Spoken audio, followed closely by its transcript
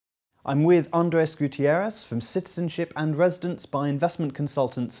I'm with Andres Gutierrez from Citizenship and Residence by investment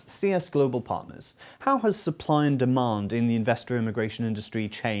consultants CS Global Partners. How has supply and demand in the investor immigration industry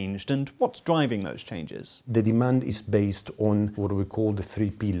changed, and what's driving those changes? The demand is based on what we call the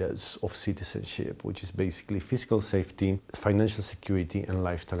three pillars of citizenship, which is basically physical safety, financial security, and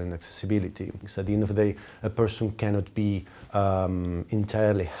lifestyle and accessibility. Because at the end of the day, a person cannot be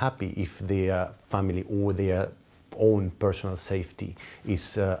entirely happy if their family or their own personal safety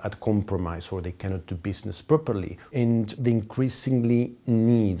is at compromise, or they cannot do business properly. And the increasingly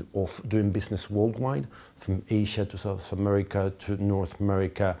need of doing business worldwide, from Asia to South America to North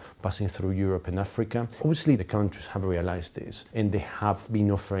America, passing through Europe and Africa. Obviously the countries have realized this, and they have been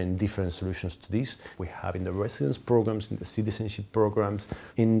offering different solutions to this. We have in the residence programs, in the citizenship programs,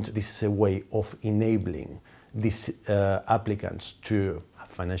 and this is a way of enabling these applicants to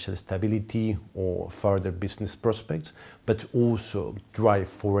financial stability or further business prospects, but also drive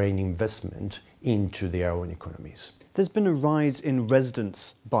foreign investment into their own economies. There's been a rise in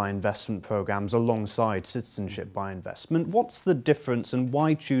residence by investment programs alongside citizenship by investment. What's the difference, and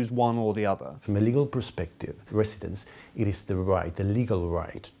why choose one or the other? From a legal perspective, residence, it is the legal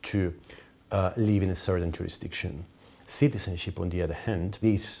right to live in a certain jurisdiction. Citizenship, on the other hand,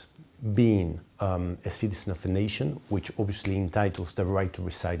 is being a citizen of a nation, which obviously entitles the right to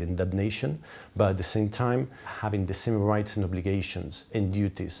reside in that nation, but at the same time having the same rights and obligations and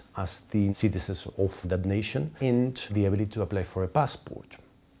duties as the citizens of that nation, and the ability to apply for a passport.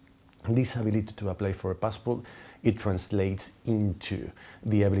 This ability to apply for a passport, it translates into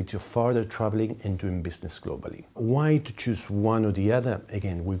the ability of further traveling and doing business globally. Why to choose one or the other?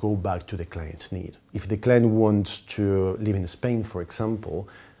 Again, we go back to the client's need. If the client wants to live in Spain, for example,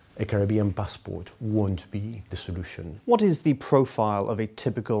 a Caribbean passport won't be the solution. What is the profile of a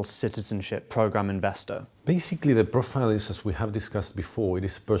typical citizenship program investor? Basically, the profile is, as we have discussed before, it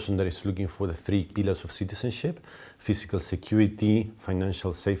is a person that is looking for the three pillars of citizenship: physical security,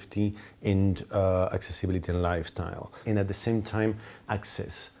 financial safety, and accessibility and lifestyle. And at the same time,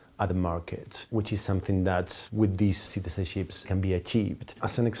 access at the market, which is something that with these citizenships can be achieved.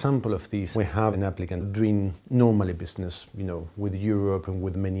 As an example of this, we have an applicant doing normally business, with Europe and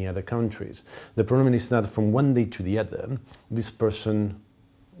with many other countries. The problem is that from one day to the other, this person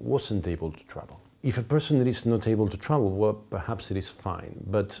wasn't able to travel. If a person is not able to travel, well, perhaps it is fine.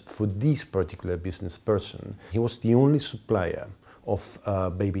 But for this particular business person, he was the only supplier of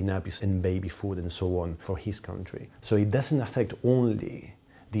baby nappies and baby food and so on for his country. So it doesn't affect only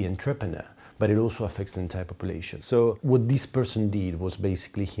the entrepreneur, but it also affects the entire population. So what this person did was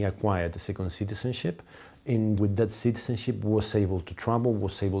basically he acquired a second citizenship, and with that citizenship was able to travel,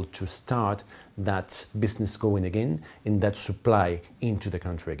 was able to start that business going again, and that supply into the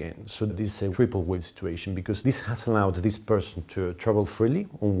country again. So this is a triple wave situation, because this has allowed this person to travel freely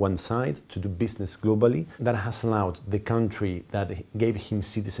on one side, to do business globally. That has allowed the country that gave him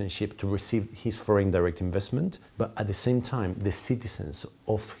citizenship to receive his foreign direct investment, but at the same time, the citizens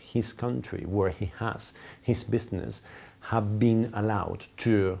of his country where he has his business have been allowed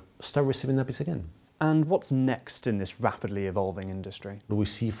to start receiving nappies again. And what's next in this rapidly evolving industry? We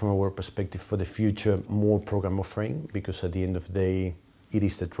see from our perspective for the future more program offering, because at the end of the day, it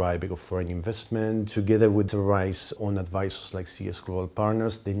is the driving of foreign investment, together with the rise on advisors like CS Global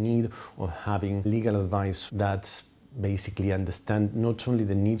Partners, the need of having legal advice that basically understand not only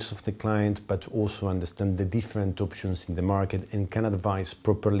the needs of the client, but also understand the different options in the market and can advise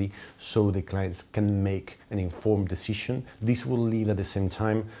properly so the clients can make an informed decision. This will lead at the same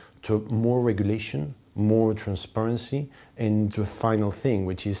time to more regulation, more transparency, and to a final thing,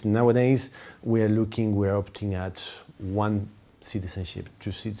 which is nowadays we're opting at one citizenship,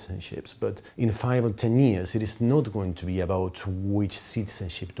 two citizenships, but in 5 or 10 years it is not going to be about which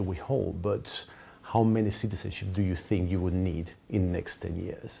citizenship do we hold, but how many citizenship do you think you would need in the next 10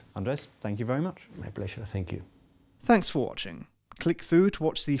 years? Andres, thank you very much. My pleasure, thank you. Thanks for watching. Click through to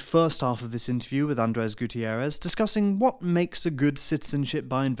watch the first half of this interview with Andres Gutierrez, discussing what makes a good citizenship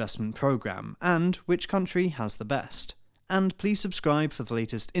by investment program and which country has the best. And please subscribe for the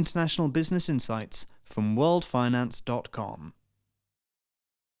latest international business insights from worldfinance.com.